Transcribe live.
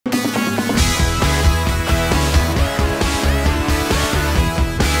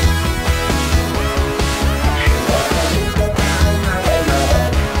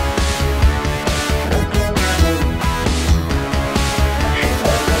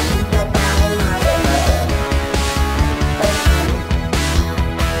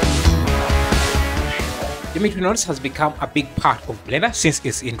Geometry Nodes has become a big part of Blender since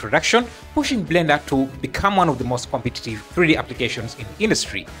its introduction, pushing Blender to become one of the most competitive 3D applications in the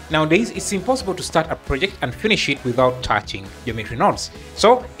industry. Nowadays, it's impossible to start a project and finish it without touching Geometry Nodes.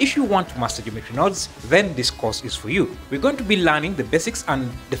 So, if you want to master Geometry Nodes, then this course is for you. We're going to be learning the basics and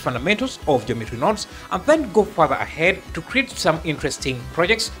the fundamentals of Geometry Nodes, and then go further ahead to create some interesting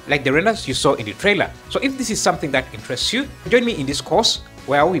projects like the renders you saw in the trailer. So if this is something that interests you, join me in this course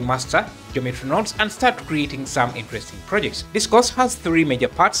where we master Geometry Nodes and start creating some interesting projects. This course has 3 major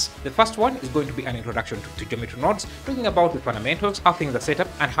parts. The first one is going to be an introduction to Geometry Nodes, talking about the fundamentals, how things are set up,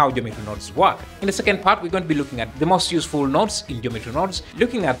 and how Geometry Nodes work. In the second part, we're going to be looking at the most useful nodes in Geometry Nodes,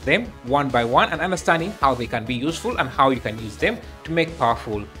 looking at them one by one and understanding how they can be useful and how you can use them to make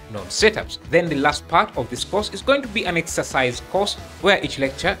powerful node setups. Then the last part of this course is going to be an exercise course where each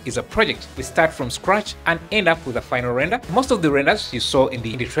lecture is a project. We start from scratch and end up with a final render. Most of the renders you saw in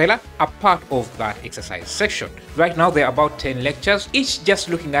the trailer are part of that exercise section. Right now there are about 10 lectures, each just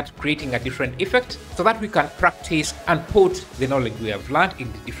looking at creating a different effect so that we can practice and put the knowledge we have learned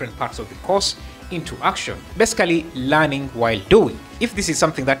in the different parts of the course into action. Basically learning while doing. If this is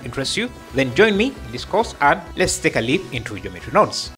something that interests you, then join me in this course and let's take a leap into Geometry Nodes.